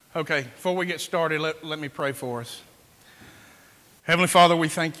Okay, before we get started, let me pray for us. Heavenly Father, we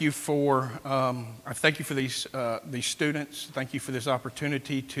thank you for I thank you for these students. Thank you for this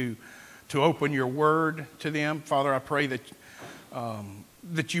opportunity to open your word to them. Father, I pray that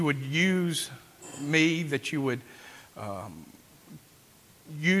that you would use me, that you would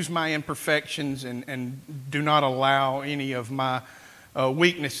use my imperfections and do not allow any of my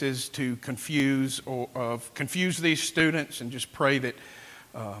weaknesses to confuse these students, and just pray that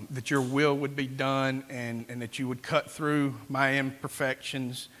that your will would be done and that you would cut through my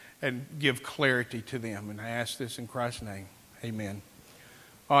imperfections and give clarity to them. And I ask this in Christ's name. Amen.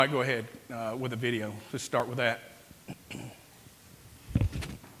 All right, go ahead with the video. Let's start with that.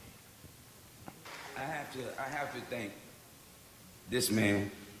 I have to thank this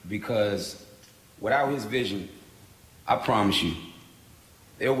man, because without his vision, I promise you,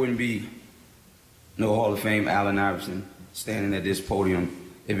 there wouldn't be no Hall of Fame Allen Iverson standing at this podium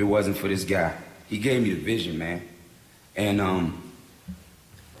if it wasn't for this guy. He gave me the vision, man. And,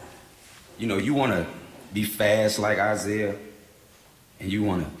 you want to be fast like Isaiah, and you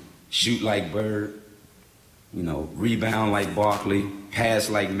want to shoot like Bird, rebound like Barkley, pass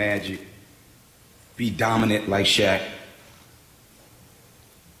like Magic, be dominant like Shaq.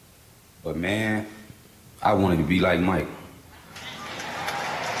 But, man, I wanted to be like Mike.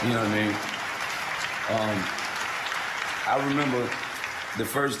 You know what I mean? I remember the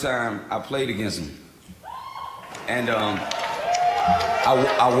first time I played against him. And I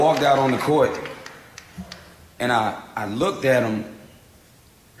walked out on the court, and I looked at him,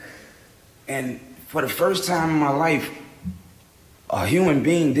 and for the first time in my life, a human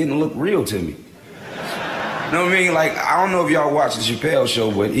being didn't look real to me. You know what I mean? Like, I don't know if y'all watch the Chappelle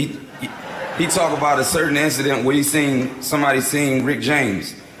Show, but he talked about a certain incident where he seen somebody sing Rick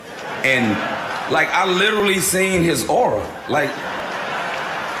James. And like, I literally seen his aura.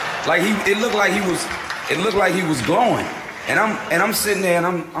 It looked like he was glowing. And I'm sitting there, and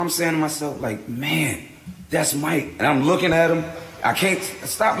I'm saying to myself, like, man, that's Mike. And I'm looking at him. I can't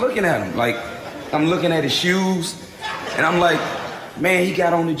stop looking at him. Like, I'm looking at his shoes, and I'm like, man, he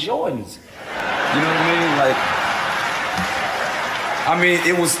got on the Jordans. You know what I mean? Like,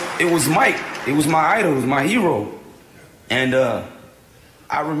 it was Mike. It was my idol. It was my hero. And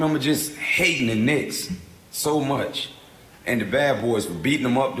I remember just hating the Knicks so much, and the bad boys for beating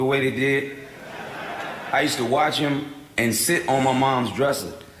them up the way they did. I used to watch him and sit on my mom's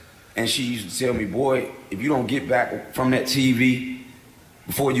dresser, and she used to tell me, boy, if you don't get back from that TV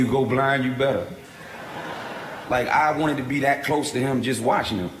before you go blind, you better. Like, I wanted to be that close to him just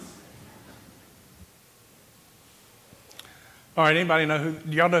watching him. All right, anybody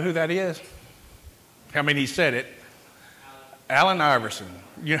do y'all know who that is? I mean, he said it. Allen Iverson.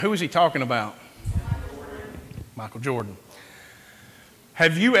 Who is he talking about? Michael Jordan.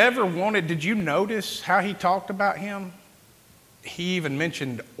 Have you ever did you notice how he talked about him? He even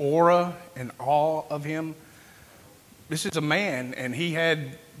mentioned aura and awe of him. This is a man, and he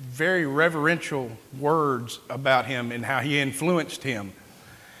had very reverential words about him and how he influenced him.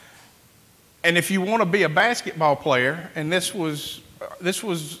 And if you want to be a basketball player, and this was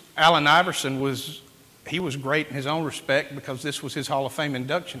Allen Iverson he was great in his own respect, because this was his Hall of Fame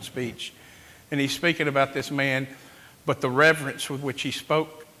induction speech. And he's speaking about this man, but the reverence with which he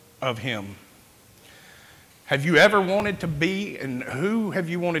spoke of him. Have you ever wanted to be, and who have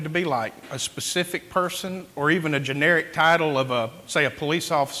you wanted to be like? A specific person, or even a generic title of say a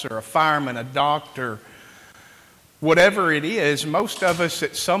police officer, a fireman, a doctor? Whatever it is, most of us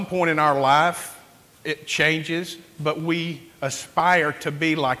at some point in our life, it changes, but we aspire to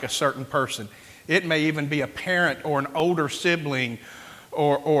be like a certain person. It may even be a parent or an older sibling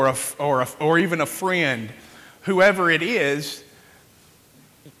or even a friend. Whoever it is,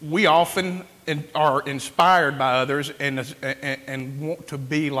 we often are inspired by others and want to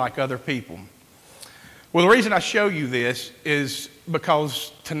be like other people. Well, the reason I show you this is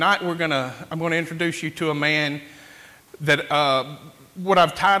because tonight I'm going to introduce you to a man that what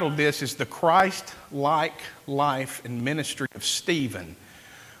I've titled this is The Christ-like Life and Ministry of Stephen.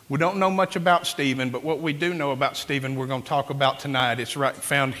 We don't know much about Stephen, but what we do know about Stephen we're going to talk about tonight. It's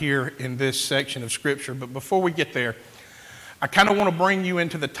found here in this section of Scripture. But before we get there, I kind of want to bring you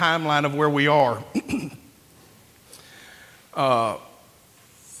into the timeline of where we are, where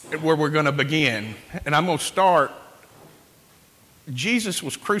we're going to begin. And I'm going to start. Jesus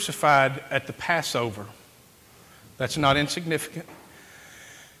was crucified at the Passover. That's not insignificant.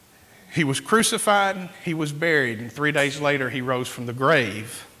 He was crucified, he was buried, and 3 days later he rose from the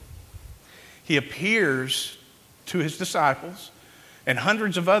grave. He appears to his disciples and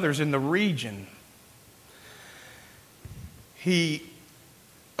hundreds of others in the region. He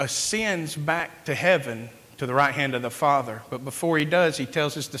ascends back to heaven to the right hand of the Father. But before he does, he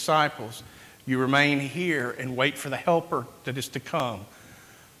tells his disciples, you remain here and wait for the helper that is to come,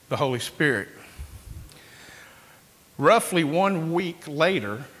 the Holy Spirit. Roughly 1 week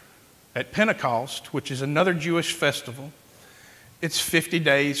later, at Pentecost, which is another Jewish festival, it's 50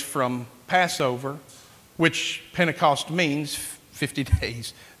 days from Passover, which Pentecost means 50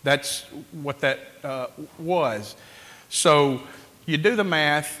 days. That's what that was. So you do the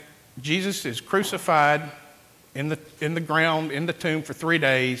math. Jesus is crucified in the ground, in the tomb for 3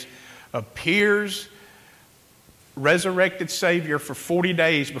 days, appears resurrected Savior for 40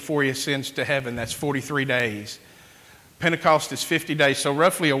 days before he ascends to heaven. That's 43 days. Pentecost is 50 days. So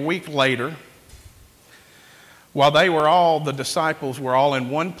roughly a week later, while the disciples were all in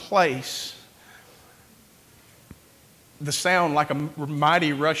one place, the sound like a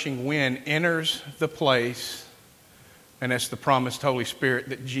mighty rushing wind enters the place, and that's the promised Holy Spirit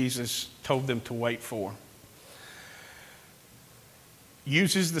that Jesus told them to wait for.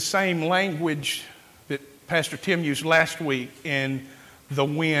 Uses the same language that Pastor Tim used last week in the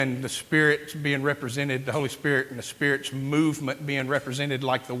wind, the Spirit being represented, the Holy Spirit and the Spirit's movement being represented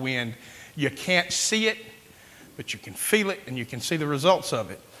like the wind. You can't see it, but you can feel it and you can see the results of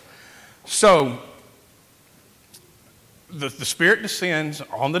it. So, the Spirit descends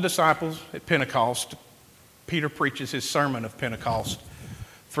on the disciples at Pentecost. Peter preaches his sermon of Pentecost.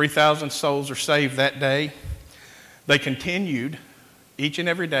 3,000 souls are saved that day. They continued each and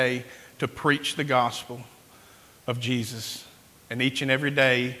every day to preach the gospel of Jesus. And each and every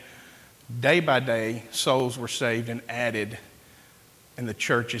day, day by day, souls were saved and added, and the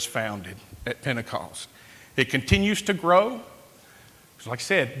church is founded at Pentecost. It continues to grow. Like I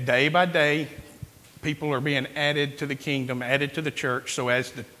said, day by day, people are being added to the kingdom, added to the church. So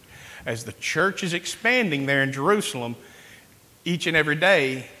as the church is expanding there in Jerusalem, each and every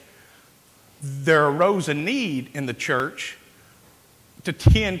day, there arose a need in the church to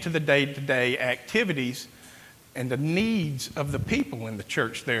tend to the day-to-day activities and the needs of the people in the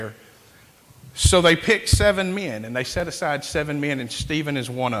church there. So they picked 7 men, and they set aside 7 men, and Stephen is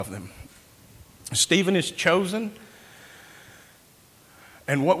one of them. Stephen is chosen,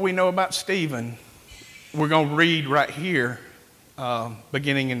 and what we know about Stephen, we're going to read right here,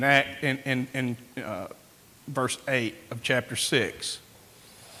 beginning in verse 8 of chapter 6.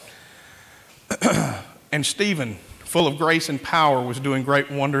 And Stephen, full of grace and power, was doing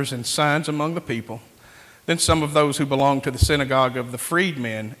great wonders and signs among the people. Then some of those who belonged to the synagogue of the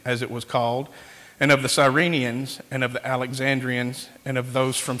freedmen, as it was called, and of the Cyrenians, and of the Alexandrians, and of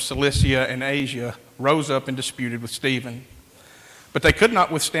those from Cilicia and Asia, rose up and disputed with Stephen. But they could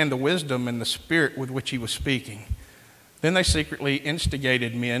not withstand the wisdom and the spirit with which he was speaking. Then they secretly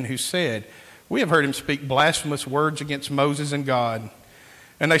instigated men who said, we have heard him speak blasphemous words against Moses and God.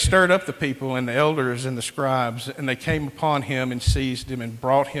 And they stirred up the people and the elders and the scribes, and they came upon him and seized him and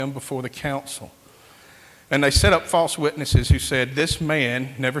brought him before the council. And they set up false witnesses who said, this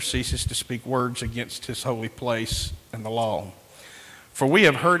man never ceases to speak words against his holy place and the law. For we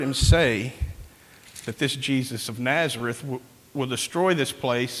have heard him say that this Jesus of Nazareth will destroy this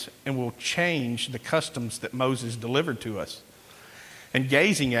place and will change the customs that Moses delivered to us. And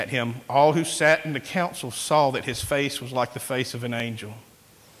gazing at him, all who sat in the council saw that his face was like the face of an angel.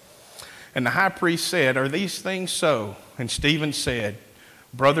 And the high priest said, are these things so? And Stephen said,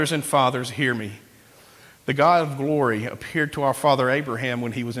 brothers and fathers, hear me. The God of glory appeared to our father Abraham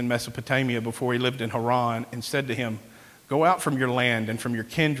when he was in Mesopotamia before he lived in Haran, and said to him, go out from your land and from your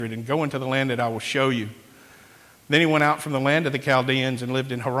kindred and go into the land that I will show you. Then he went out from the land of the Chaldeans and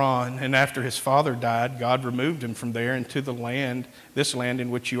lived in Haran. And after his father died, God removed him from there into the land, this land in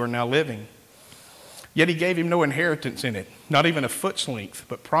which you are now living. Yet he gave him no inheritance in it, not even a foot's length,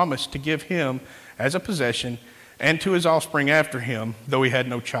 but promised to give him as a possession and to his offspring after him, though he had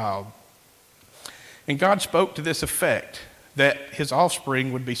no child. And God spoke to this effect, that his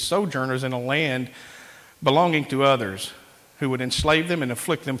offspring would be sojourners in a land belonging to others, who would enslave them and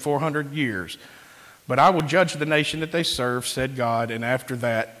afflict them 400 years. But I will judge the nation that they serve, said God, and after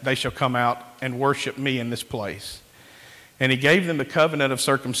that they shall come out and worship me in this place. And he gave them the covenant of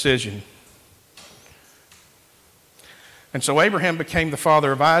circumcision. And so Abraham became the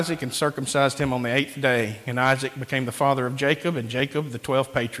father of Isaac and circumcised him on the 8th day. And Isaac became the father of Jacob, and Jacob the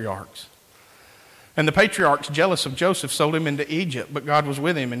 12 patriarchs. And the patriarchs, jealous of Joseph, sold him into Egypt, but God was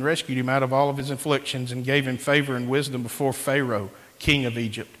with him and rescued him out of all of his afflictions and gave him favor and wisdom before Pharaoh, king of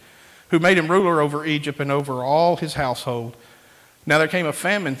Egypt, who made him ruler over Egypt and over all his household. Now there came a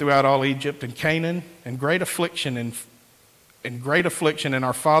famine throughout all Egypt and Canaan, and great affliction, and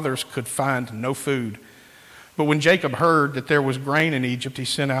our fathers could find no food. But when Jacob heard that there was grain in Egypt, he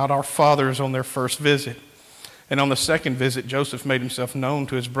sent out our fathers on their first visit. And on the second visit, Joseph made himself known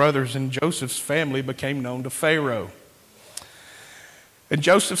to his brothers, and Joseph's family became known to Pharaoh. And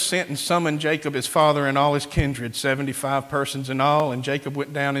Joseph sent and summoned Jacob, his father, and all his kindred, 75 persons in all. And Jacob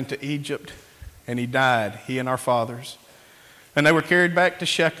went down into Egypt, and he died, he and our fathers. And they were carried back to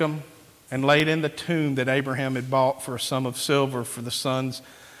Shechem and laid in the tomb that Abraham had bought for a sum of silver for the sons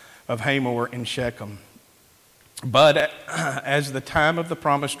of Hamor in Shechem. But as the time of the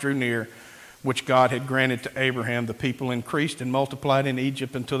promise drew near, which God had granted to Abraham, the people increased and multiplied in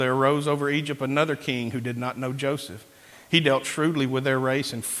Egypt until there arose over Egypt another king who did not know Joseph. He dealt shrewdly with their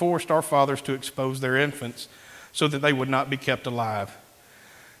race and forced our fathers to expose their infants so that they would not be kept alive.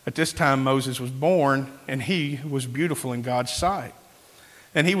 At this time Moses was born, and he was beautiful in God's sight.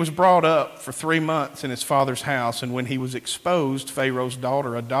 And he was brought up for 3 months in his father's house, and when he was exposed, Pharaoh's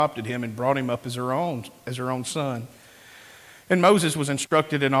daughter adopted him and brought him up as her own son. And Moses was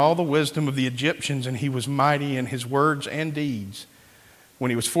instructed in all the wisdom of the Egyptians, and he was mighty in his words and deeds.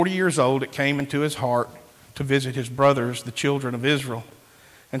 When he was 40 years old, it came into his heart to visit his brothers, the children of Israel.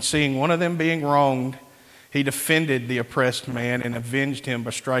 And seeing one of them being wronged, he defended the oppressed man and avenged him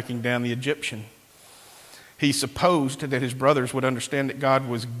by striking down the Egyptian. He supposed that his brothers would understand that God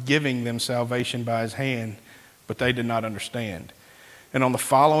was giving them salvation by his hand, but they did not understand. And on the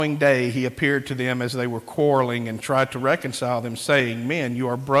following day he appeared to them as they were quarreling and tried to reconcile them, saying, "Men, you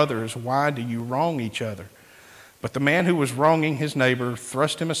are brothers. Why do you wrong each other?" But the man who was wronging his neighbor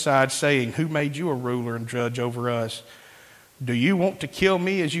thrust him aside, saying, "Who made you a ruler and judge over us? Do you want to kill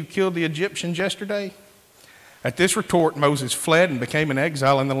me as you killed the Egyptians yesterday?" At this retort, Moses fled and became an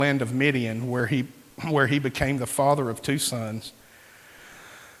exile in the land of Midian, where he became the father of 2 sons.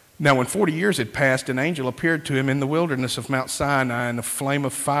 Now when 40 years had passed, an angel appeared to him in the wilderness of Mount Sinai in a flame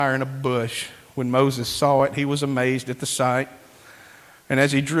of fire in a bush. When Moses saw it, he was amazed at the sight. And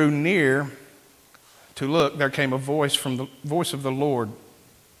as he drew near to look, there came a voice from the voice of the Lord.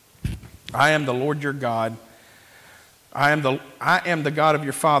 "I am the Lord your God. I am the God of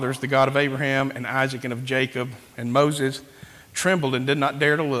your fathers, the God of Abraham and Isaac and of Jacob." And Moses trembled and did not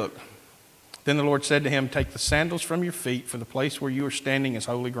dare to look. Then the Lord said to him, "Take the sandals from your feet, for the place where you are standing is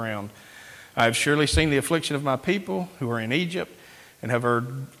holy ground. I have surely seen the affliction of my people who are in Egypt, and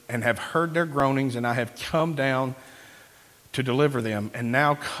have heard their groanings, and I have come down to deliver them. And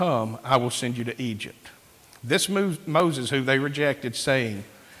now come, I will send you to Egypt." This Moses, who they rejected, saying,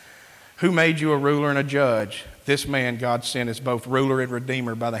 "Who made you a ruler and a judge?" This man God sent as both ruler and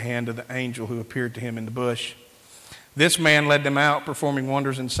redeemer by the hand of the angel who appeared to him in the bush. This man led them out, performing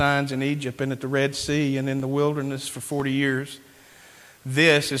wonders and signs in Egypt and at the Red Sea and in the wilderness for 40 years.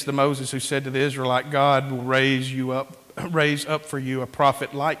 This is the Moses who said to the Israelite, "God will raise up for you a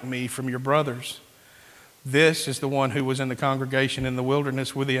prophet like me from your brothers." This is the one who was in the congregation in the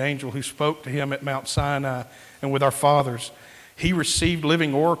wilderness with the angel who spoke to him at Mount Sinai and with our fathers. He received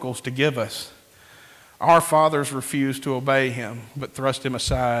living oracles to give us. Our fathers refused to obey him, but thrust him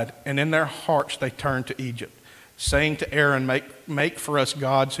aside, and in their hearts they turned to Egypt, saying to Aaron, make for us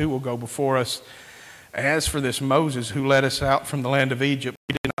gods who will go before us. As for this Moses who led us out from the land of Egypt,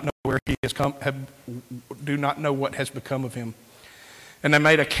 we do not know where he has come, do not know what has become of him." And they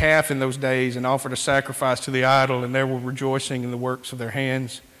made a calf in those days and offered a sacrifice to the idol, and they were rejoicing in the works of their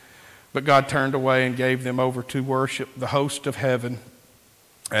hands. But God turned away and gave them over to worship the host of heaven,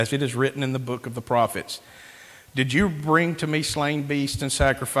 as it is written in the book of the prophets. "Did you bring to me slain beasts and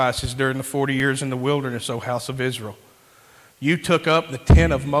sacrifices during the 40 years in the wilderness, O house of Israel? You took up the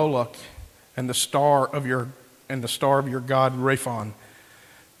tent of Moloch and the star of your god Rephan,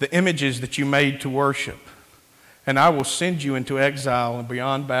 the images that you made to worship. And I will send you into exile and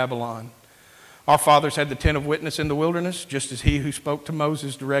beyond Babylon. Our fathers had the tent of witness in the wilderness, just as he who spoke to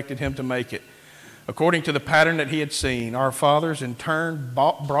Moses directed him to make it, according to the pattern that he had seen. Our fathers in turn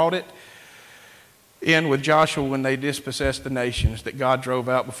brought it in with Joshua when they dispossessed the nations that God drove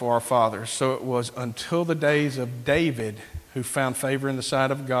out before our fathers. So it was until the days of David, who found favor in the sight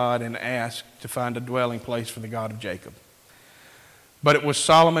of God and asked to find a dwelling place for the God of Jacob. But it was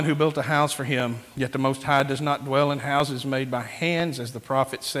Solomon who built a house for him. Yet the Most High does not dwell in houses made by hands, as the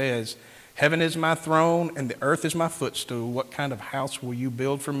prophet says, "Heaven is my throne and the earth is my footstool. What kind of house will you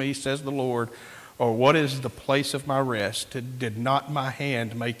build for me, says the Lord? Or what is the place of my rest? Did not my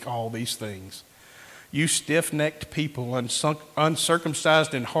hand make all these things? You stiff-necked people,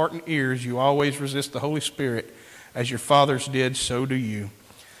 uncircumcised in heart and ears, you always resist the Holy Spirit. As your fathers did, so do you.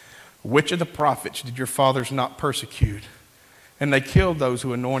 Which of the prophets did your fathers not persecute? And they killed those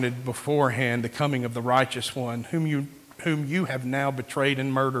who anointed beforehand the coming of the righteous one, whom you have now betrayed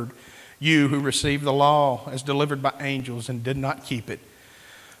and murdered. you who received the law as delivered by angels and did not keep it.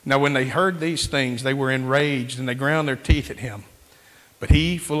 Now when they heard these things, they were enraged, and they ground their teeth at him. But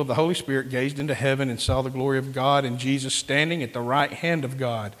he, full of the Holy Spirit, gazed into heaven and saw the glory of God and Jesus standing at the right hand of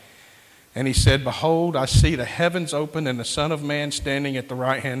God. And he said, Behold, I see the heavens open and the Son of Man standing at the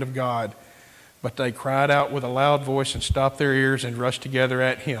right hand of God. But they cried out with a loud voice and stopped their ears and rushed together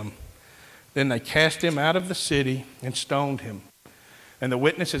at him. Then they cast him out of the city and stoned him. And the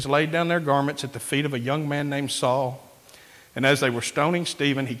witnesses laid down their garments at the feet of a young man named Saul. And as they were stoning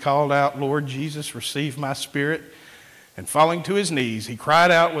Stephen, he called out, Lord Jesus, receive my spirit. And falling to his knees, he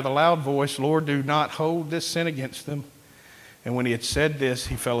cried out with a loud voice, Lord, do not hold this sin against them. And when he had said this,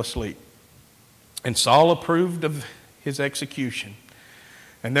 he fell asleep. And Saul approved of his execution.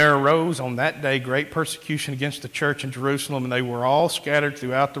 And there arose on that day great persecution against the church in Jerusalem, and they were all scattered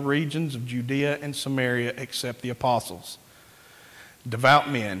throughout the regions of Judea and Samaria, except the apostles. Devout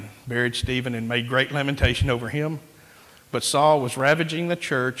men buried Stephen and made great lamentation over him. But Saul was ravaging the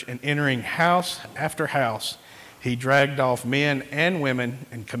church, and entering house after house, he dragged off men and women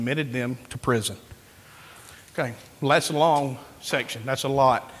and committed them to prison. Okay, well, that's a long section. That's a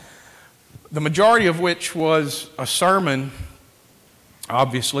lot. The majority of which was a sermon,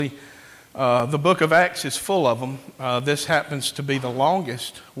 obviously. The book of Acts is full of them. This happens to be the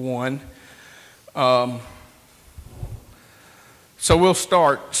longest one. So we'll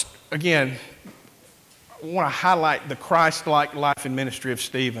start. Again, I want to highlight the Christ-like life and ministry of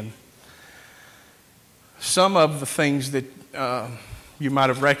Stephen. Some of the things that you might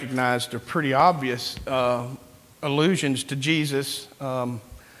have recognized are pretty obvious allusions to Jesus.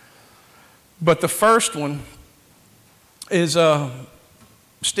 But the first one is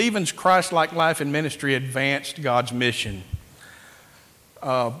Stephen's Christ-like life and ministry advanced God's mission.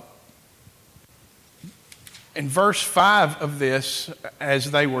 In verse 5 of this,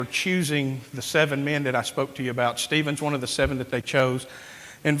 as they were choosing the 7 men that I spoke to you about, Stephen's one of the 7 that they chose.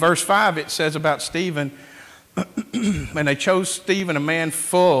 In verse 5, it says about Stephen, and they chose Stephen, a man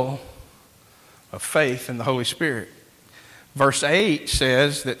full of faith in the Holy Spirit. Verse 8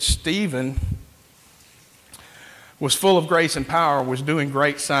 says that Stephen was full of grace and power, was doing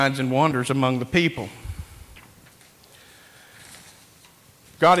great signs and wonders among the people.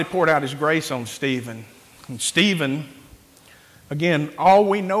 God had poured out his grace on Stephen. And Stephen, again, all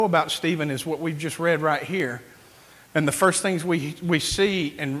we know about Stephen is what we've just read right here. And the first things we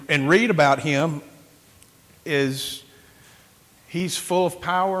see and read about him is he's full of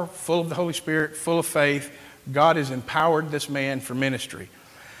power, full of the Holy Spirit, full of faith. God has empowered this man for ministry.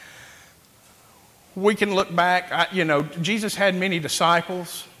 We can look back, Jesus had many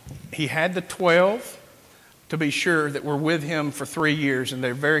disciples. He had the 12, to be sure, that were with him for 3 years, and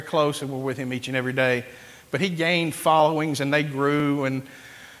they're very close and were with him each and every day. But he gained followings and they grew. And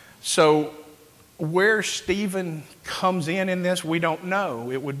so where Stephen comes in this, we don't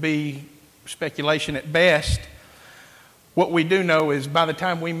know. It would be speculation at best. What we do know is by the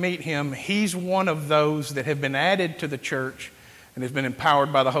time we meet him, he's one of those that have been added to the church and has been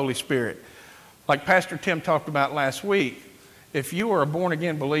empowered by the Holy Spirit. Like Pastor Tim talked about last week, if you are a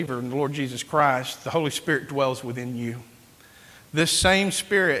born-again believer in the Lord Jesus Christ, the Holy Spirit dwells within you. This same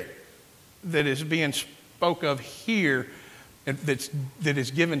Spirit that is being spoke of here, that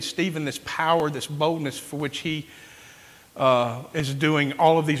has given Stephen this power, this boldness for which he is doing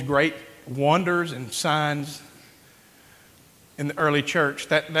all of these great wonders and signs in the early church,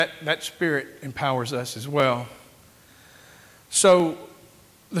 that Spirit empowers us as well. So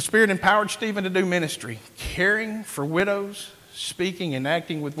the Spirit empowered Stephen to do ministry, caring for widows, speaking and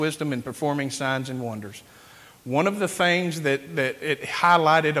acting with wisdom, and performing signs and wonders. One of the things that it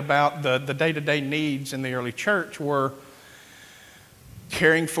highlighted about the day-to-day needs in the early church were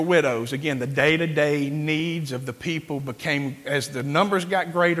caring for widows. Again, the day-to-day needs of the people became, as the numbers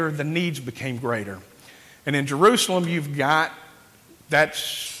got greater, the needs became greater. And in Jerusalem,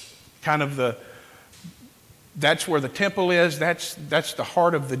 that's where the temple is. That's the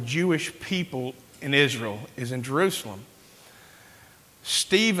heart of the Jewish people in Israel, is in Jerusalem.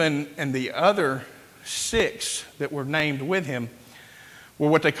 Stephen and the other 6 that were named with him were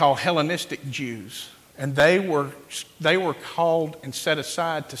what they call Hellenistic Jews. And they were called and set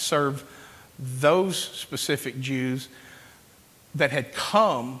aside to serve those specific Jews that had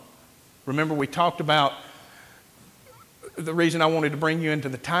come. Remember, we talked about the reason I wanted to bring you into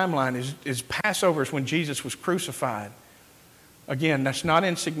the timeline is Passover is when Jesus was crucified. Again, that's not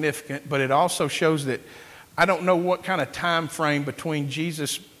insignificant, but it also shows that I don't know what kind of time frame between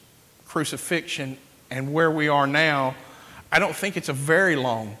Jesus' crucifixion and where we are now. I don't think it's a very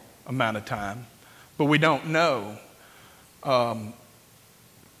long amount of time, but we don't know.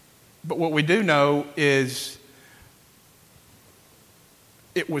 But what we do know is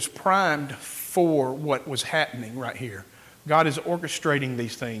it was primed for what was happening right here. God is orchestrating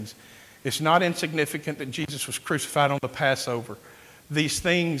these things. It's not insignificant that Jesus was crucified on the Passover. These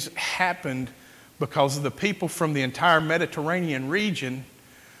things happened because the people from the entire Mediterranean region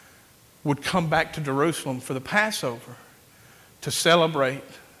would come back to Jerusalem for the Passover, to celebrate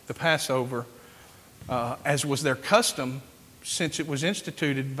the Passover as was their custom since it was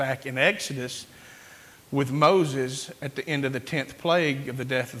instituted back in Exodus with Moses at the end of the 10th plague of the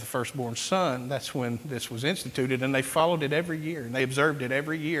death of the firstborn son. That's when this was instituted, and they followed it every year, and they observed it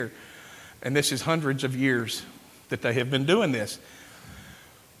every year. And this is hundreds of years that they have been doing this.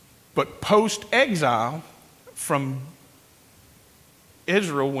 But post-exile from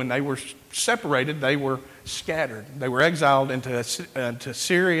Israel, when they were separated, they were scattered. They were exiled into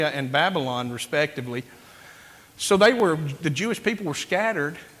Syria and Babylon, respectively. So the Jewish people were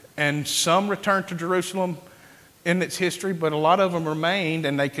scattered, and some returned to Jerusalem in its history, but a lot of them remained,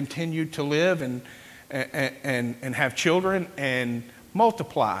 and they continued to live and have children and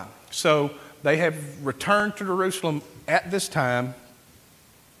multiply. So they have returned to Jerusalem at this time.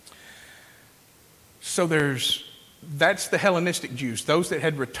 So that's the Hellenistic Jews, those that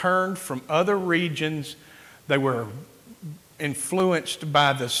had returned from other regions. They were influenced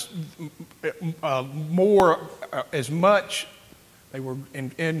by this they were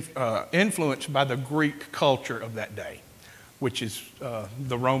influenced by the Greek culture of that day, which is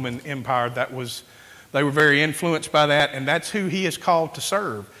the Roman Empire. They were very influenced by that, and that's who he is called to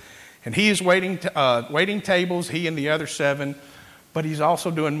serve. And he is waiting tables, he and the other 7, but he's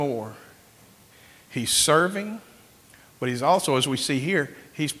also doing more. He's serving, but he's also, as we see here,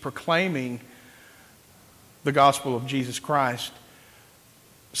 he's proclaiming the gospel of Jesus Christ.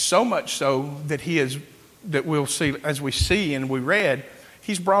 So much so that that we'll see, as we see and we read,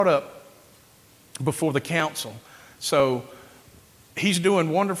 he's brought up before the council. So he's doing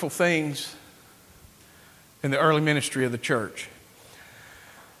wonderful things in the early ministry of the church.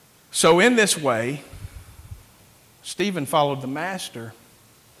 So in this way, Stephen followed the Master.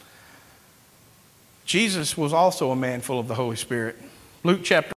 Jesus was also a man full of the Holy Spirit.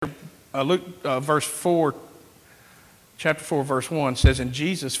 Chapter 4, verse 1 says, "And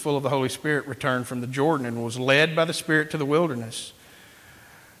Jesus, full of the Holy Spirit, returned from the Jordan and was led by the Spirit to the wilderness.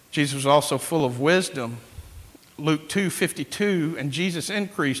 Jesus was also full of wisdom." Luke 2:52, "And Jesus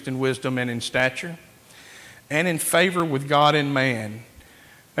increased in wisdom and in stature and in favor with God and man."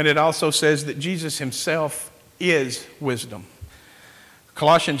 And it also says that Jesus himself is wisdom.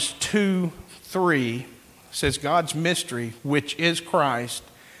 Colossians 2:3 says, "God's mystery, which is Christ,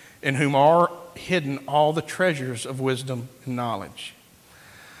 in whom are hidden all the treasures of wisdom and knowledge."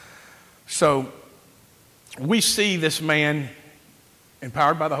 So we see this man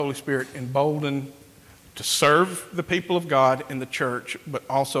empowered by the Holy Spirit, emboldened to serve the people of God in the church, but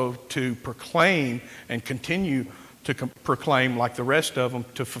also to proclaim and continue to proclaim, like the rest of them,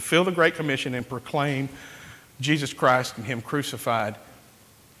 to fulfill the Great Commission and proclaim Jesus Christ and him crucified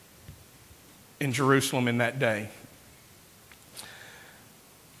in Jerusalem in that day.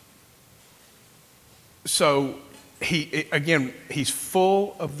 So he's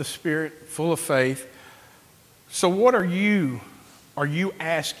full of the Spirit, full of faith. So what are you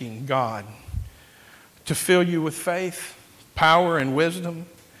asking God to fill you with faith, power, and wisdom?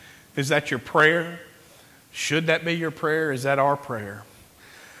 Is that your prayer? Should that be your prayer? Is that our prayer?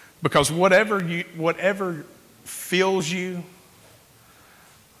 Because whatever fills you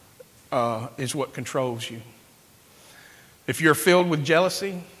is what controls you. If you're filled with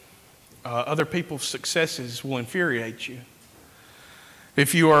jealousy, other people's successes will infuriate you.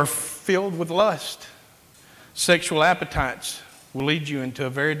 If you are filled with lust, sexual appetites will lead you into a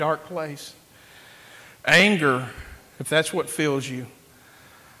very dark place. Anger, if that's what fills you,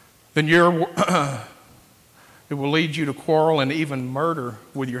 then it will lead you to quarrel and even murder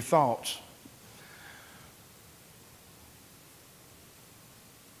with your thoughts.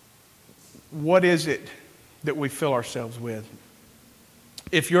 What is it that we fill ourselves with?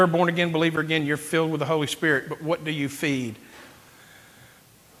 If you're a born-again believer, again, you're filled with the Holy Spirit, but what do you feed?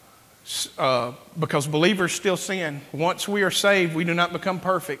 Because believers still sin. Once we are saved, we do not become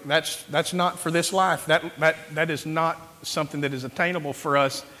perfect. That's not for this life. That is not something that is attainable for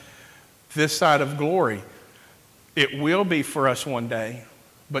us this side of glory. It will be for us one day,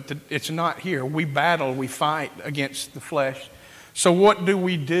 but it's not here. We battle, we fight against the flesh. So what do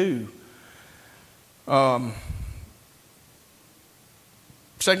we do? 2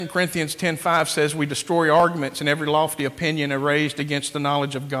 Corinthians 10:5 says, "We destroy arguments and every lofty opinion raised against the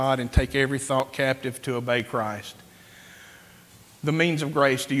knowledge of God and take every thought captive to obey Christ." the means of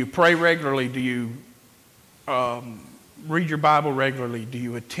grace? Do you pray regularly? Do you read your Bible regularly? Do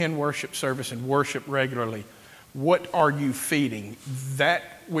you attend worship service and worship regularly? What are you feeding? That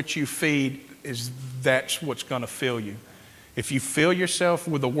which you feed that's what's going to fill you. If you fill yourself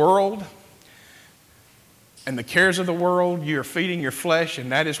with the world and the cares of the world, you're feeding your flesh,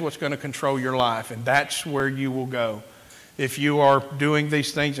 and that is what's going to control your life, and that's where you will go. If you are doing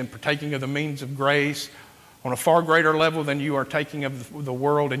these things and partaking of the means of grace on a far greater level than you are taking of the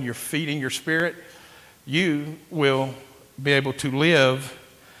world, and you're feeding your spirit, you will be able to live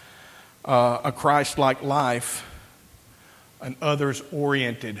a Christ-like life, an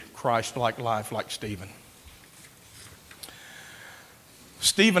others-oriented Christ-like life like Stephen.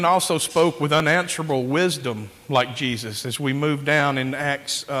 Stephen also spoke with unanswerable wisdom like Jesus. As we move down in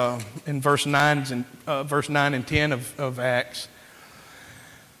Acts, in verse 9 and 10 of Acts,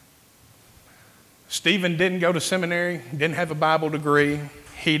 Stephen didn't go to seminary, didn't have a Bible degree,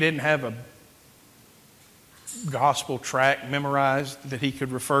 he didn't have a gospel tract memorized that he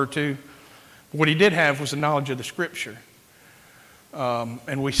could refer to. What he did have was the knowledge of the Scripture.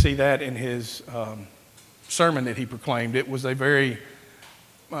 And we see that in his sermon that he proclaimed. It was a very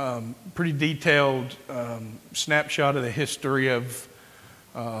pretty detailed snapshot of the history of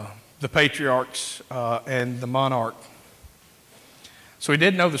the patriarchs and the monarch. So he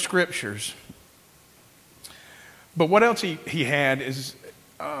did know the Scriptures. But what else he had is,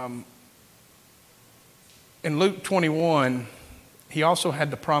 in Luke 21, he also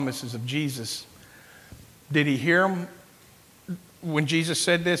had the promises of Jesus. Did he hear them? When Jesus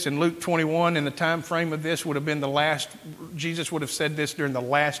said this in Luke 21, in the time frame of this would have been Jesus would have said this during the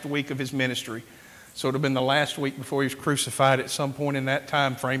last week of his ministry. So it would have been the last week before he was crucified at some point in that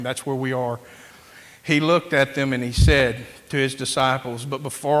time frame. That's where we are. He looked at them and he said to his disciples, but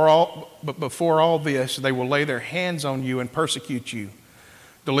before all this, they will lay their hands on you and persecute you,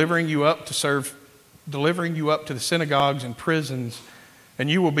 delivering you up to the synagogues and prisons, and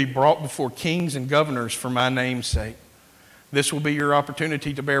you will be brought before kings and governors for my name's sake. This will be your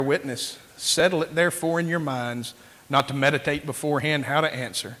opportunity to bear witness. Settle it therefore in your minds, not to meditate beforehand how to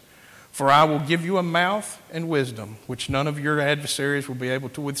answer. For I will give you a mouth and wisdom, which none of your adversaries will be able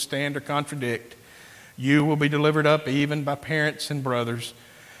to withstand or contradict. You will be delivered up even by parents and brothers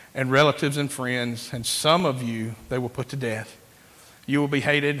and relatives and friends, and some of you they will put to death. You will be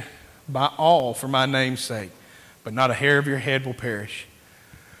hated by all for my name's sake, but not a hair of your head will perish.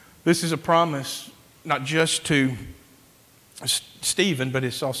 This is a promise not just to Stephen, but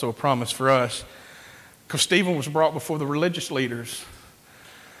it's also a promise for us, because Stephen was brought before the religious leaders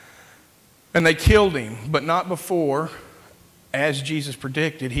and they killed him, but not before, as Jesus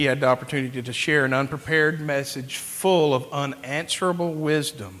predicted, he had the opportunity to share an unprepared message full of unanswerable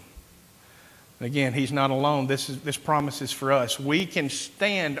wisdom. And again, he's not alone. This promise is for us. We can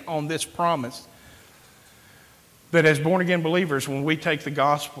stand on this promise that as born-again believers, when we take the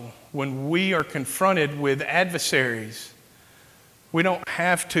gospel, when we are confronted with adversaries, we don't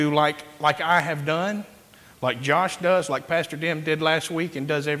have to, like I have done, like Josh does, like Pastor Dim did last week and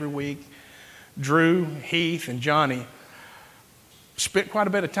does every week, Drew, Heath, and Johnny spent quite a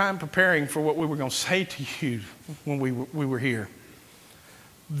bit of time preparing for what we were going to say to you when we were here.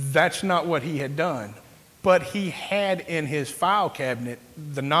 That's not what he had done. But he had in his file cabinet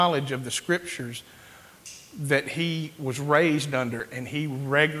the knowledge of the Scriptures that he was raised under, and he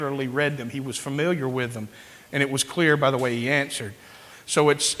regularly read them. He was familiar with them. And it was clear by the way he answered. So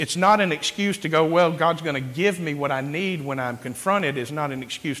it's not an excuse to go, well, God's going to give me what I need when I'm confronted. It's not an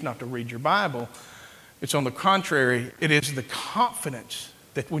excuse not to read your Bible. It's on the contrary, it is the confidence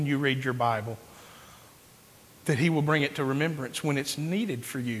that when you read your Bible, that he will bring it to remembrance when it's needed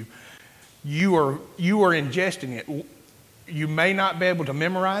for you. You are ingesting it. You may not be able to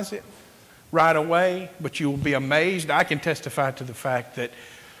memorize it right away, but you will be amazed. I can testify to the fact that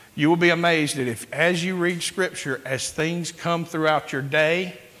you will be amazed that if, as you read Scripture, as things come throughout your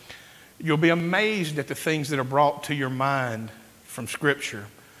day, you'll be amazed at the things that are brought to your mind from Scripture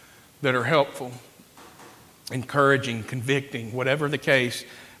that are helpful, encouraging, convicting, whatever the case.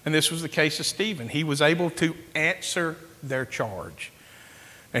 And this was the case of Stephen. He was able to answer their charge,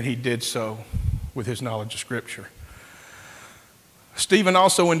 and he did so with his knowledge of Scripture. Stephen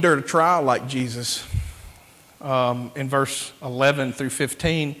also endured a trial like Jesus. In verse 11 through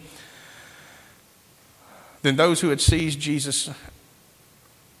 15, then those who had seized Jesus,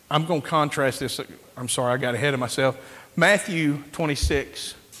 I'm going to contrast this. I'm sorry, I got ahead of myself. Matthew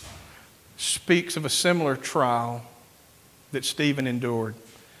 26 speaks of a similar trial that Stephen endured,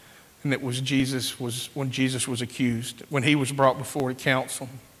 and it was when Jesus was accused, when he was brought before the council.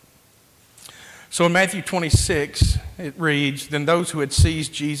 So in Matthew 26, it reads, "Then those who had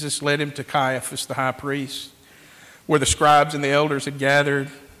seized Jesus led him to Caiaphas, the high priest, where the scribes and the elders had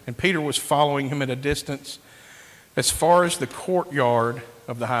gathered, and Peter was following him at a distance as far as the courtyard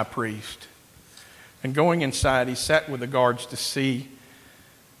of the high priest. And going inside, he sat with the guards to see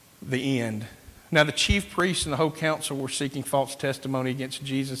the end. Now the chief priests and the whole council were seeking false testimony against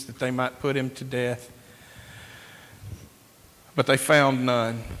Jesus that they might put him to death. But they found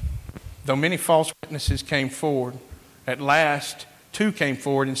none. Though many false witnesses came forward, at last 2 came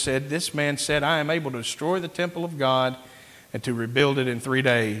forward and said, 'This man said, I am able to destroy the temple of God and to rebuild it in 3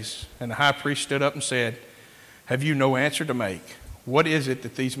 days.' And the high priest stood up and said, 'Have you no answer to make? What is it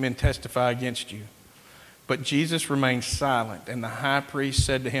that these men testify against you?' But Jesus remained silent, and the high priest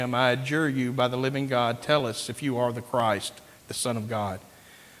said to him, 'I adjure you by the living God, tell us if you are the Christ, the Son of God.'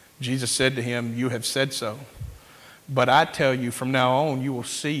 Jesus said to him, 'You have said so. But I tell you, from now on you will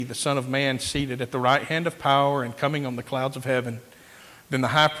see the Son of Man seated at the right hand of power and coming on the clouds of heaven.' Then the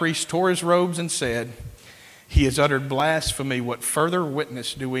high priest tore his robes and said, 'He has uttered blasphemy. What further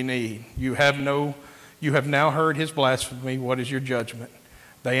witness do we need? You have now heard his blasphemy. What is your judgment?'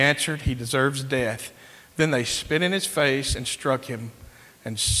 They answered, 'He deserves death.' Then they spit in his face and struck him.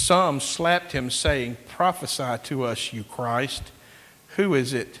 And some slapped him, saying, 'Prophesy to us, you Christ. Who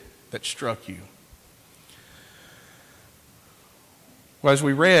is it that struck you?' Well, as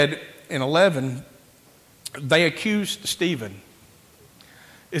we read in 11, they accused Stephen.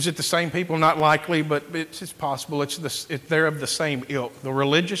 Is it the same people? Not likely, but it's possible. They're of the same ilk. The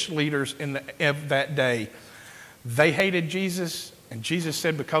religious leaders of that day, they hated Jesus, and Jesus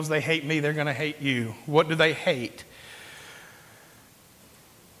said, 'Because they hate me, they're going to hate you.' What do they hate?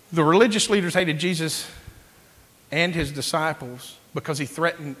 The religious leaders hated Jesus and his disciples because he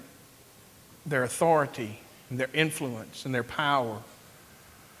threatened their authority and their influence and their power.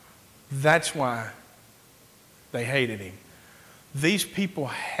 That's why they hated him. These people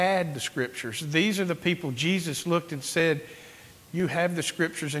had the scriptures. These are the people Jesus looked and said, 'You have the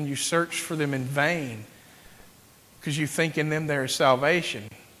scriptures and you search for them in vain because you think in them there is salvation,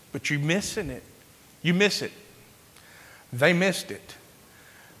 but you're missing it. You miss it.' They missed it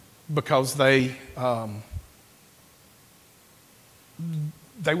because they were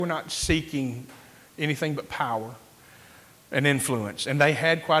not seeking anything but power and influence, and they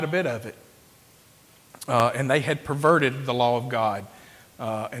had quite a bit of it. And they had perverted the law of God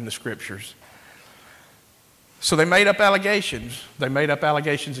and the scriptures. So they made up allegations. They made up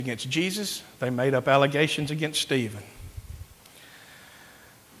allegations against Jesus. They made up allegations against Stephen.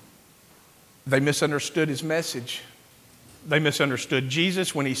 They misunderstood his message. They misunderstood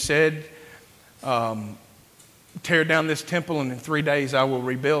Jesus when he said, 'Tear down this temple and in 3 days I will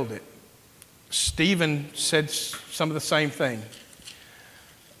rebuild it.' Stephen said some of the same thing.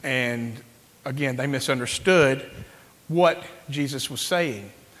 And again, they misunderstood what Jesus was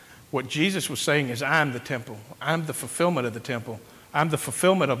saying. What Jesus was saying is, I'm the temple. I'm the fulfillment of the temple. I'm the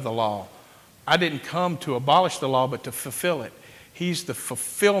fulfillment of the law. I didn't come to abolish the law, but to fulfill it. He's the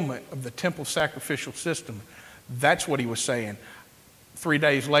fulfillment of the temple sacrificial system. That's what he was saying. 3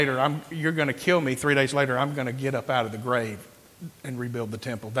 days later, you're going to kill me. 3 days later, I'm going to get up out of the grave and rebuild the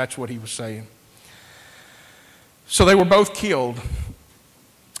temple. That's what he was saying. So they were both killed.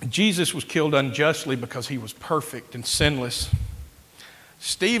 Jesus was killed unjustly because he was perfect and sinless.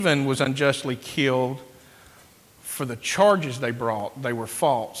 Stephen was unjustly killed for the charges they brought. They were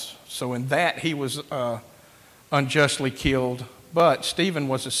false. So in that he was unjustly killed. But Stephen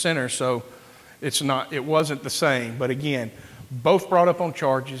was a sinner, so it wasn't the same. But again, both brought up on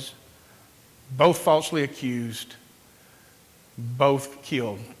charges, both falsely accused, both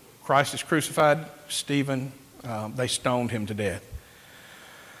killed. Christ is crucified. Stephen, they stoned him to death.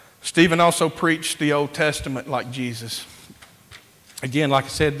 Stephen also preached the Old Testament like Jesus. Again, like I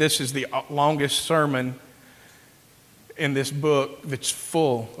said, this is the longest sermon in this book that's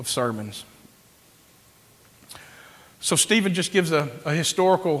full of sermons. So Stephen just gives a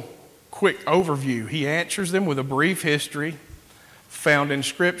historical quick overview. He answers them with a brief history found in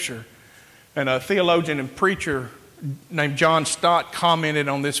Scripture. And a theologian and preacher named John Stott commented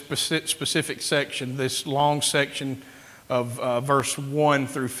on this specific section, this long section of verse 1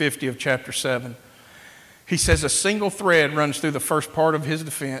 through 50 of chapter 7. He says, a single thread runs through the first part of his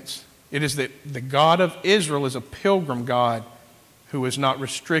defense. It is that the God of Israel is a pilgrim God who is not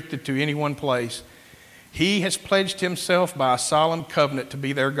restricted to any one place. He has pledged himself by a solemn covenant to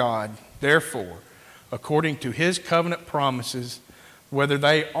be their God. Therefore, according to his covenant promises, wherever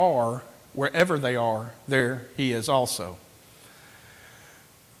they are, there he is also.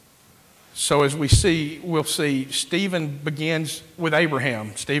 So as we'll see, Stephen begins with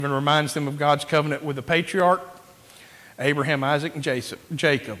Abraham. Stephen reminds them of God's covenant with the patriarch, Abraham, Isaac, and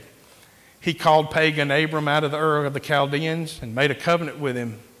Jacob. He called pagan Abram out of the Ur of the Chaldeans and made a covenant with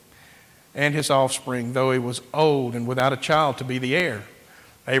him and his offspring, though he was old and without a child, to be the heir.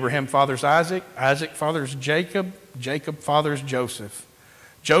 Abraham fathers Isaac, Isaac fathers Jacob, Jacob fathers Joseph.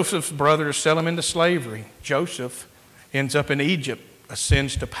 Joseph's brothers sell him into slavery. Joseph ends up in Egypt,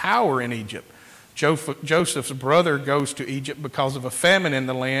 ascends to power in Egypt. Joseph's brother goes to Egypt because of a famine in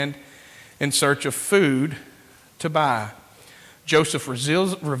the land in search of food to buy. Joseph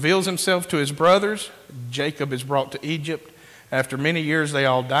reveals himself to his brothers. Jacob is brought to Egypt. After many years, they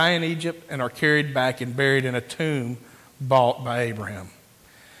all die in Egypt and are carried back and buried in a tomb bought by Abraham.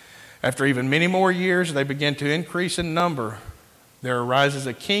 After even many more years, they begin to increase in number. There arises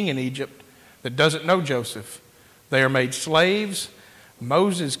a king in Egypt that doesn't know Joseph. They are made slaves.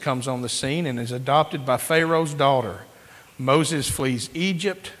 Moses comes on the scene and is adopted by Pharaoh's daughter. Moses flees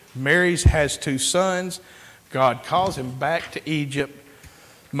Egypt, marries, has 2 sons. God calls him back to Egypt.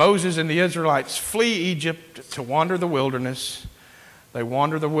 Moses and the Israelites flee Egypt to wander the wilderness. They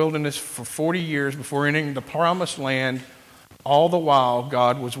wander the wilderness for 40 years before entering the promised land. All the while,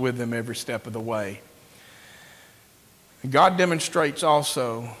 God was with them every step of the way. God demonstrates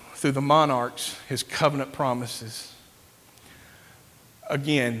also through the monarchs his covenant promises.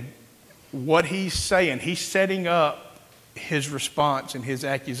 Again, what he's saying, he's setting up his response and his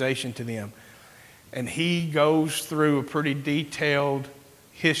accusation to them. And he goes through a pretty detailed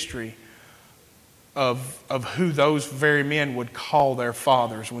history of who those very men would call their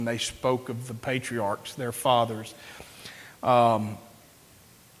fathers when they spoke of the patriarchs, their fathers. And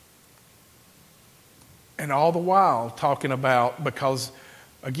all the while talking about, because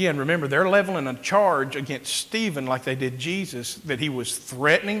again, remember, they're leveling a charge against Stephen like they did Jesus, that he was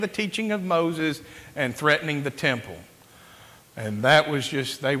threatening the teaching of Moses and threatening the temple. And that was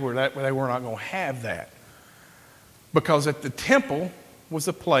just, they were not going to have that. Because at the temple was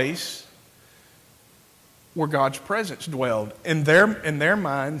a place where God's presence dwelled. In their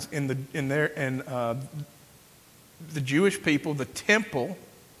minds, the Jewish people, the temple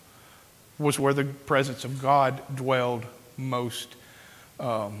was where the presence of God dwelled most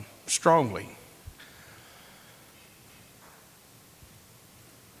strongly.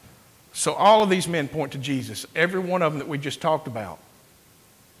 So all of these men point to Jesus. Every one of them that we just talked about.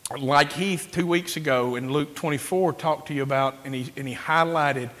 Like Heath 2 weeks ago in Luke 24 talked to you about, and he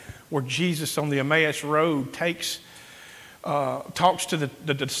highlighted where Jesus on the Emmaus Road talks to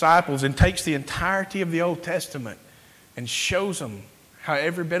the disciples and takes the entirety of the Old Testament and shows them how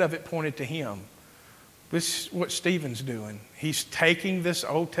every bit of it pointed to Him. This is what Stephen's doing. He's taking this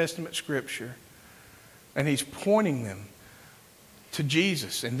Old Testament scripture and he's pointing them to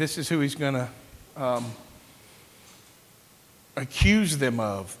Jesus. And this is who he's going to accuse them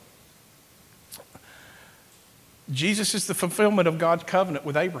of. Jesus is the fulfillment of God's covenant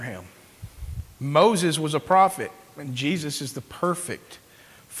with Abraham. Moses was a prophet, and Jesus is the perfect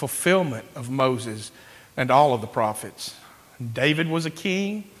fulfillment of Moses and all of the prophets. David was a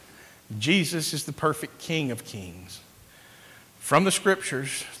king. Jesus is the perfect King of kings. From the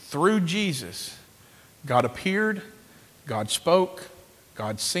scriptures, through Jesus, God appeared, God spoke,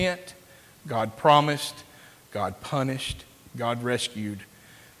 God sent, God promised, God punished, God rescued.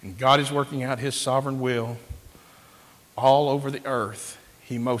 And God is working out His sovereign will all over the earth.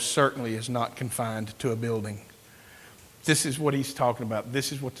 He most certainly is not confined to a building. This is what he's talking about.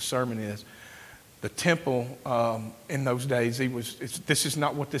 This is what the sermon is. The temple in those days, this is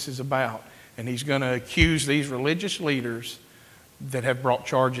not what this is about. And he's going to accuse these religious leaders that have brought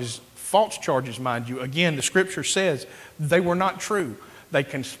charges, false charges, mind you. Again, the scripture says they were not true. They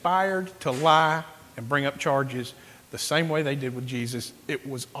conspired to lie and bring up charges the same way they did with Jesus. It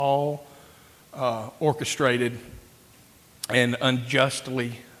was all orchestrated and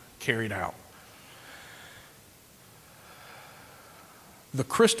unjustly carried out. The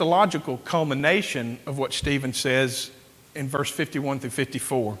Christological culmination of what Stephen says in verse 51 through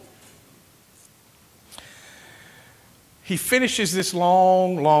 54. He finishes this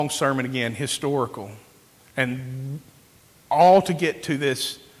long, long sermon again, historical, and all to get to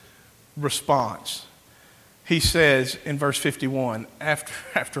this response. He says in verse 51,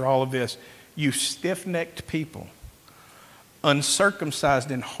 after all of this, you stiff-necked people,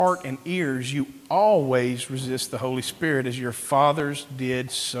 uncircumcised in heart and ears, you always resist the Holy Spirit, as your fathers did,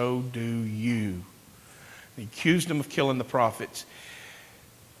 so do you. He accused them of killing the prophets,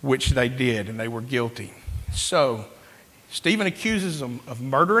 which they did, and they were guilty. So, Stephen accuses them of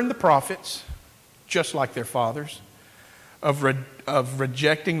murdering the prophets, just like their fathers, of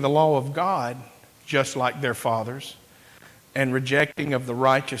rejecting the law of God, just like their fathers, and rejecting of the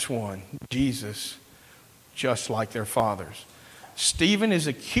righteous one, Jesus, just like their fathers. Stephen is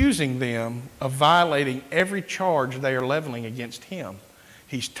accusing them of violating every charge they are leveling against him.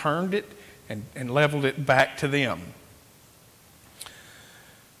 He's turned it and leveled it back to them.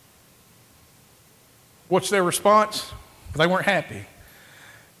 What's their response? They weren't happy.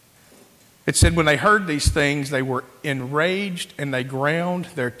 It said when they heard these things, they were enraged and they ground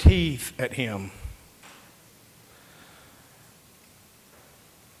their teeth at him.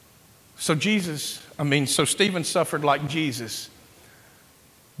 So Stephen suffered like Jesus.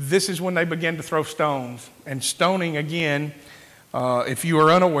 This is when they began to throw stones. And stoning, again, if you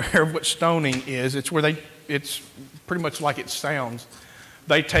are unaware of what stoning is, it's pretty much like it sounds.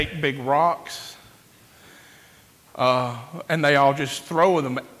 They take big rocks and they all just throw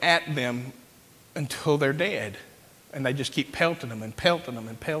them at them until they're dead. And they just keep pelting them and pelting them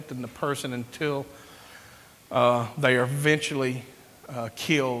and pelting the person until they are eventually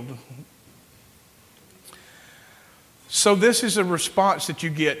killed. So this is a response that you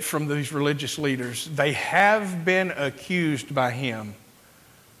get from these religious leaders. They have been accused by him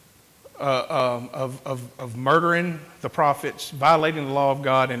of murdering the prophets, violating the law of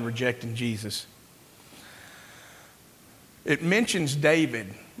God, and rejecting Jesus. It mentions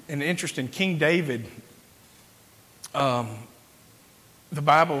David, and interesting, King David, the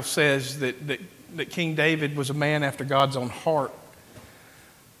Bible says that King David was a man after God's own heart,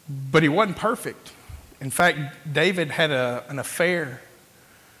 but he wasn't perfect. In fact, David had an affair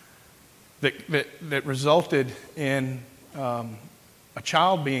that resulted in a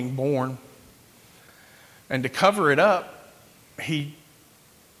child being born. And to cover it up, he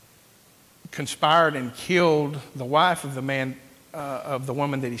conspired and killed the wife of the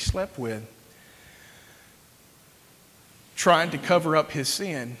woman that he slept with, trying to cover up his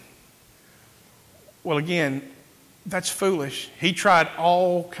sin. Well, again, that's foolish. He tried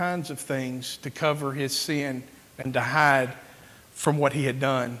all kinds of things to cover his sin and to hide from what he had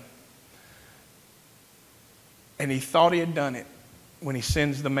done. And he thought he had done it when he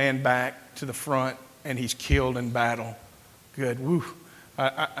sends the man back to the front and he's killed in battle. Good. Woo.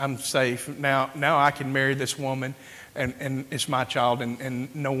 I'm safe. Now I can marry this woman and it's my child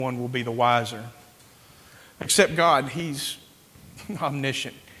and no one will be the wiser. Except God. He's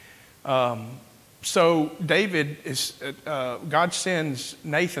omniscient. So David God sends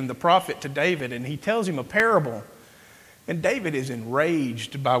Nathan the prophet to David and he tells him a parable. And David is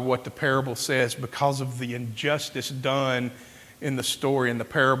enraged by what the parable says because of the injustice done in the story and the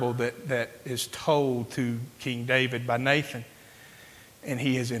parable that is told to King David by Nathan. And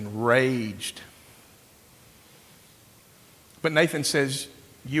he is enraged. But Nathan says,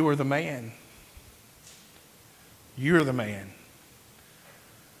 "You are the man. You're the man."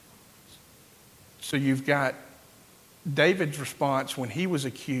 So you've got David's response when he was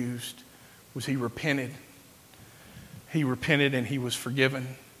accused was he repented. He repented and he was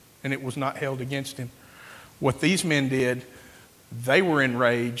forgiven and it was not held against him. What these men did, they were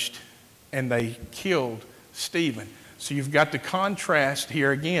enraged and they killed Stephen. So you've got the contrast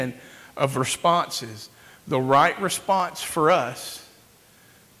here again of responses. The right response for us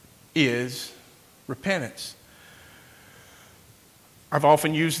is repentance. I've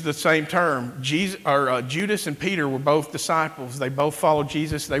often used the same term. Judas and Peter were both disciples. They both followed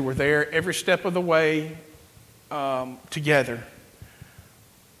Jesus. They were there every step of the way together.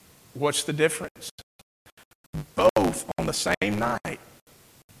 What's the difference? Both on the same night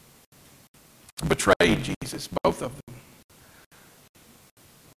betrayed Jesus, both of them.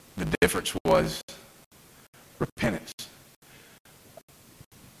 The difference was repentance.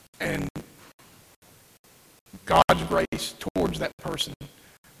 And God's grace towards that person.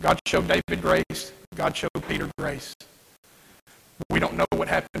 God showed David grace. God showed Peter grace. We don't know what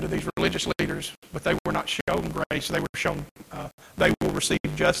happened to these religious leaders, but they were not shown grace. They were shown, they will receive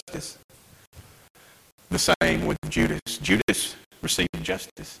justice. The same with Judas. Judas received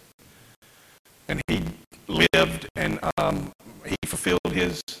justice. And he lived and he fulfilled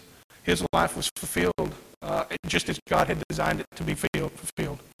his life was fulfilled just as God had designed it to be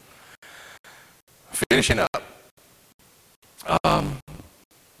fulfilled. Finishing up,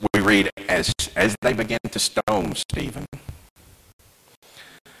 we read as they began to stone Stephen.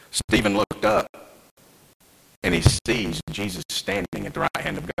 Stephen looked up and he sees Jesus standing at the right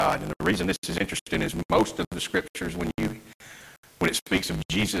hand of God. And the reason this is interesting is most of the scriptures, when it speaks of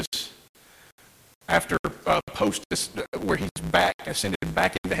Jesus after post where he's ascended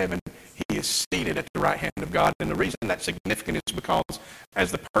back into heaven, he is seated at the right hand of God. And the reason that's significant is because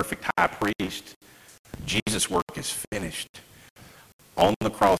as the perfect high priest, Jesus' work is finished. On the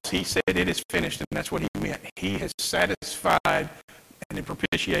cross, he said it is finished, and that's what he meant. He has satisfied and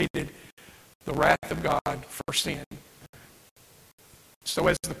propitiated the wrath of God for sin. So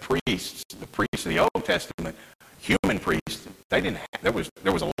as the priests of the Old Testament, human priests, they didn't have,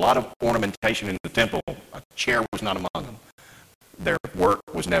 there was a lot of ornamentation in the temple. A chair was not among them. Their work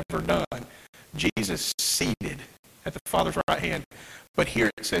was never done. Jesus seated at the Father's right hand. But here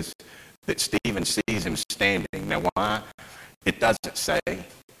it says that Stephen sees him standing. Now why? It doesn't say.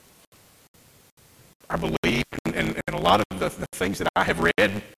 I believe, and a lot of the things that I have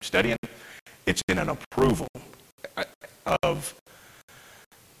read, studying, it's in an approval of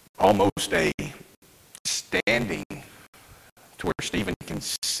almost a standing to where Stephen can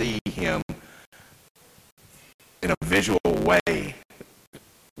see him in a visual way,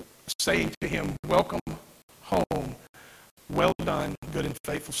 saying to him, welcome home, well done, good and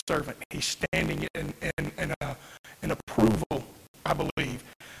faithful servant. He's standing in approval, I believe.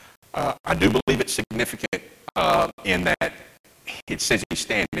 I do believe it's significant in that it says he's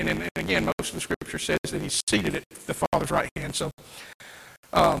standing, and again, most of the scripture says that he's seated at the Father's right hand. So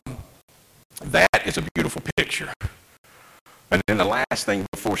that is a beautiful picture. And then the last thing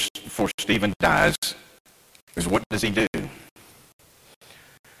before Stephen dies is, what does he do?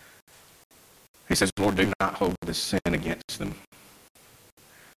 He says, Lord, do not hold this sin against them.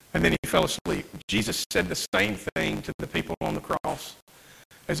 And then he fell asleep. Jesus said the same thing to the people on the cross.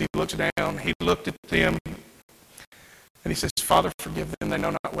 As he looks down, he looked at them, and he says, Father, forgive them. They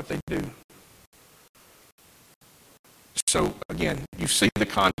know not what they do. So, again, you see the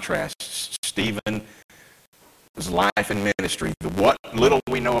contrast. Stephen's life and ministry, what little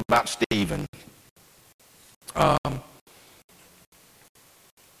we know about Stephen,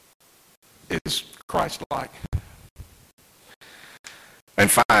 is Christ-like. And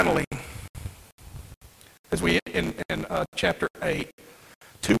finally, as we in chapter 8,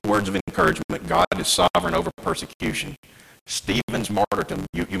 2 words of encouragement. God is sovereign over persecution. Stephen's martyrdom,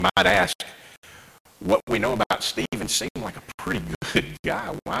 you might ask, what we know about Stephen seemed like a pretty good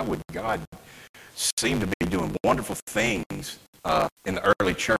guy. Why would God seem to be doing wonderful things in the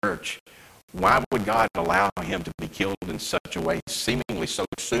early church? Why would God allow him to be killed in such a way, seemingly so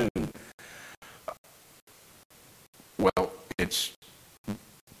soon? Well, it's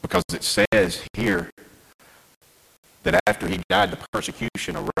because it says here that after he died, the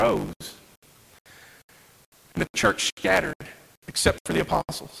persecution arose, and the church scattered, except for the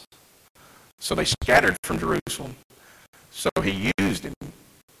apostles. So they scattered from Jerusalem. So he used him.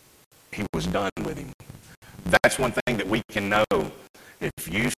 He was done with him. That's one thing that we can know. If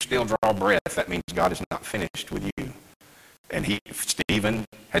you still draw breath, that means God is not finished with you. And Stephen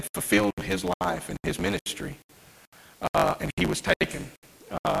had fulfilled his life and his ministry. And he was taken.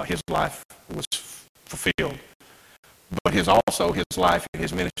 His life was fulfilled. But his life and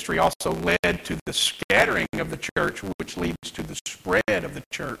his ministry also led to the scattering of the church, which leads to the spread of the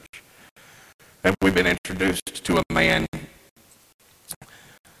church. And we've been introduced to a man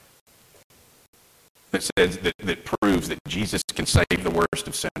that says that proves that Jesus can save the worst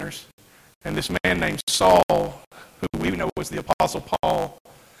of sinners. And this man named Saul, who we know was the Apostle Paul,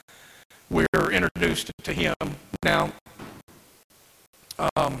 we're introduced to him. Now,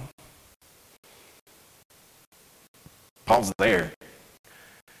 Paul's there.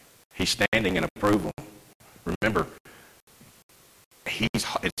 He's standing in approval. Remember,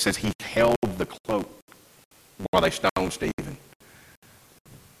 it says he held the cloak while they stoned Stephen.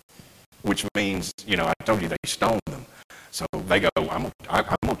 Which means, I told you they stoned them. So they go,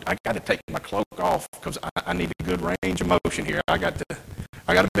 I got to take my cloak off because I need a good range of motion here. I got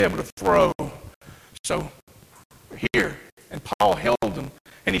to be able to throw. So here, and Paul held them,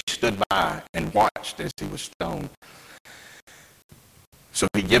 and he stood by and watched as he was stoned. So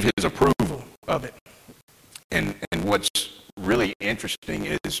he gave his approval of it. And what's really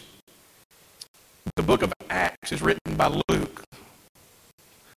interesting is the book of Acts is written by Luke,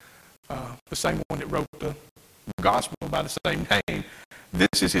 the same one that wrote the gospel by the same name.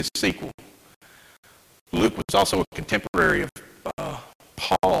 This is his sequel. Luke was also a contemporary of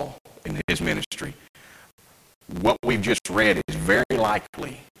Paul in his ministry. What we've just read is very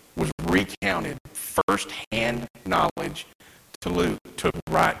likely was recounted first-hand knowledge to Luke to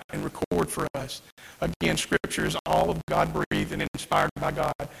write and record for us. Again, Scripture is all of God-breathed and inspired by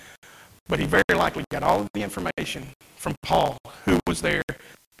God. But he very likely got all of the information from Paul, who was there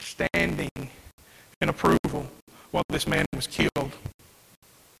standing in approval while this man was killed.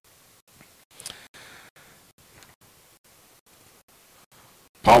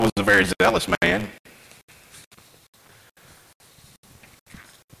 Paul was a very zealous man.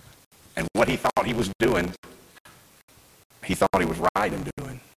 And what he thought he was was doing, he thought he was right in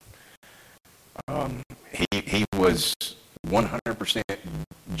doing. He was 100%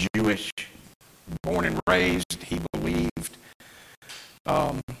 Jewish, born and raised. He believed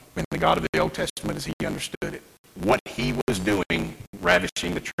in the God of the Old Testament as he understood it. What he was doing,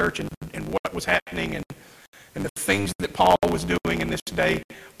 ravishing the church and what was happening and the things that Paul was doing in this day,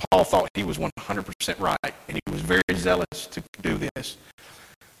 Paul thought he was 100% right, and he was very zealous to do this.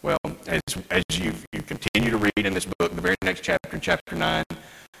 Well, as you continue to read in this book, the very next chapter, in chapter 9,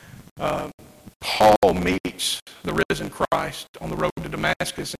 Paul meets the risen Christ on the road to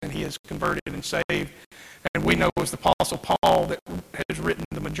Damascus, and he is converted and saved. And we know it was the Apostle Paul that has written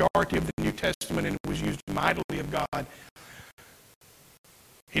the majority of the New Testament and was used mightily of God.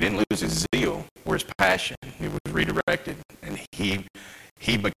 He didn't lose his zeal or his passion. It was redirected, and he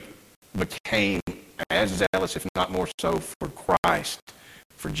became as zealous, if not more so, for Christ,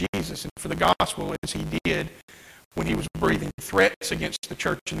 for Jesus, and for the gospel as he did when he was breathing threats against the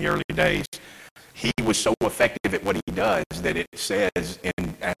church in the early days. He was so effective at what he does that it says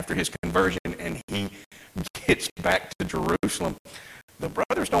after his conversion and he gets back to Jerusalem, the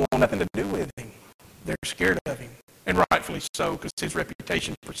brothers don't want nothing to do with him. They're scared of him, and rightfully so, because his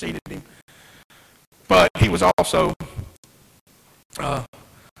reputation preceded him. But he was also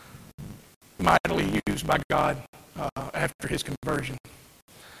mightily used by God after his conversion.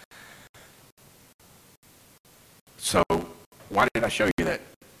 So, why did I show you that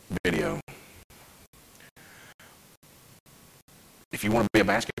video? If you want to be a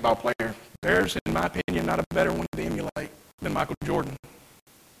basketball player, there's, in my opinion, not a better one to emulate than Michael Jordan.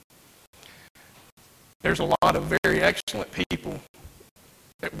 There's a lot of very excellent people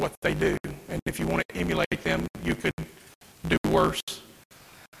at what they do, and if you want to emulate them, you could do worse.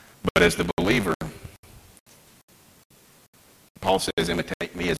 But as the believer, Paul says,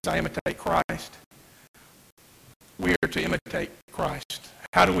 imitate me as I imitate Christ. We are to imitate Christ.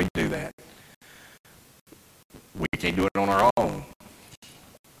 How do we do that? We can't do it on our own.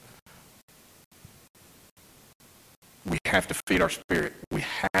 We have to feed our spirit. We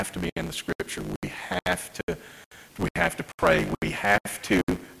have to be in the Scripture. We have to pray. We have to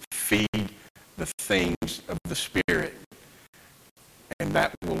feed the things of the Spirit. And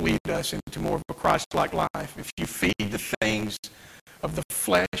that will lead us into more of a Christ-like life. If you feed the things of the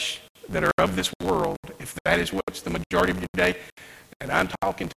flesh that are of this world, if that is what's the majority of your day, and I'm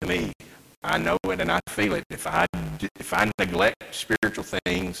talking to me, I know it and I feel it. If I neglect spiritual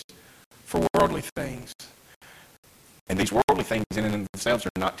things for worldly things, and these worldly things in and of themselves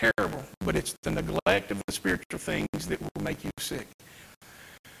are not terrible, but it's the neglect of the spiritual things that will make you sick.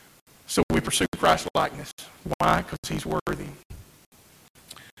 So we pursue Christ-likeness. Why? Because he's worthy.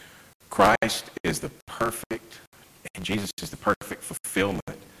 Christ is the perfect, and Jesus is the perfect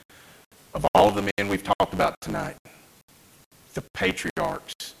fulfillment of all of the men we've talked about tonight. The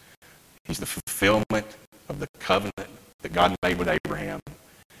patriarchs. He's the fulfillment of the covenant that God made with Abraham.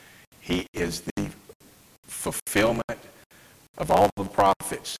 He is the fulfillment of all the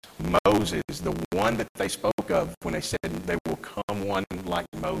prophets. Moses, the one that they spoke of when they said they will come one like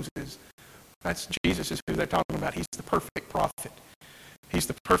Moses. That's Jesus is who they're talking about. He's the perfect prophet. He's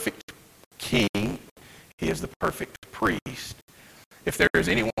the perfect king. He is the perfect priest. If there is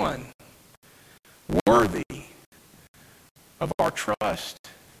anyone worthy of our trust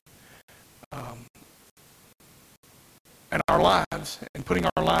and our lives, and putting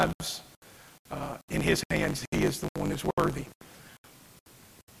our lives in his hands, he is the one who's worthy.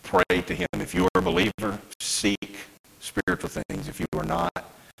 Pray to him. If you are a believer, seek spiritual things. If you are not,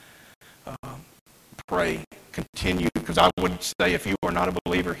 pray, continue, because I would say if you are not a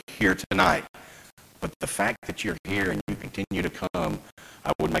believer here tonight, but the fact that you're here and you continue to come,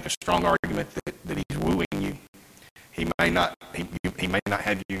 I would make a strong argument that he's wooing you. He may not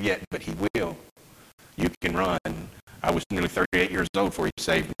have you yet, but he will. You can run. I was nearly 38 years old before he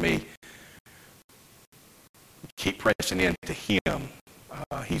saved me. Keep pressing into him.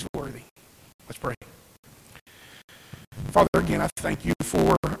 He's worthy. Let's pray. Father, again, I thank you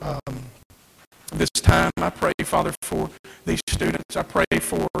for this time. I pray, Father, for these students. I pray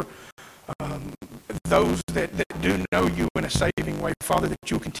for those that do know you in a saving way, Father, that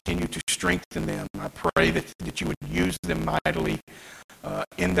you will continue to strengthen them. I pray that you would use them mightily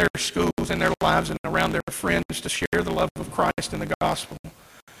in their schools, in their lives, and around their friends to share the love of Christ and the gospel.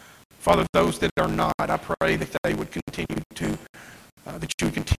 Father, those that are not, I pray that they would continue to that you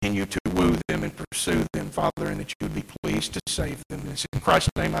would continue to woo them and pursue them, Father, and that you would be pleased to save them. It's in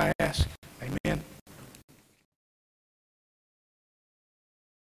Christ's name I ask. Amen.